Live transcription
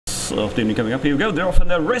of the evening coming up. Here we go. They're off and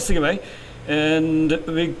they're racing away. And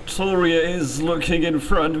Victoria is looking in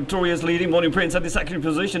front. Victoria is leading. Morning Prince at the second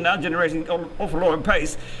position, now generating awful lot of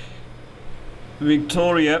pace.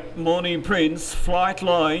 Victoria, Morning Prince, Flight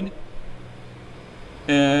Line.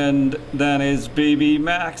 And then is Baby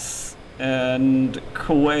Max and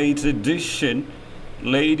Kuwait Edition.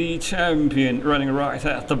 Lady Champion running right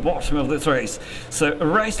at the bottom of this race. So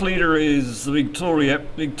race leader is Victoria.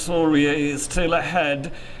 Victoria is still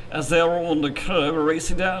ahead as they are on the curve,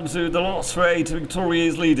 racing down to the last straight. Victoria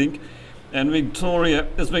is leading, and Victoria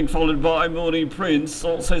is being followed by Morning Prince.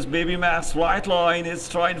 Also is Baby Mass. Flight Line is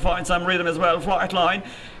trying to find some rhythm as well. Flight Line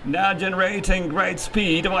now generating great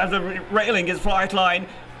speed. While the railing is Flight Line.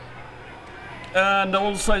 And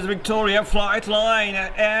also is Victoria, Flight Line,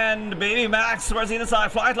 and Baby Max towards the inside.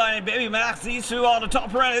 Flight Line and Baby Max, these two are the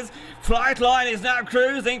top runners. Flight Line is now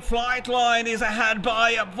cruising. Flight Line is ahead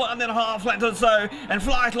by 1.5 lengths or so. And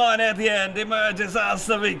Flight Line at the end emerges as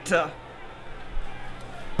the victor.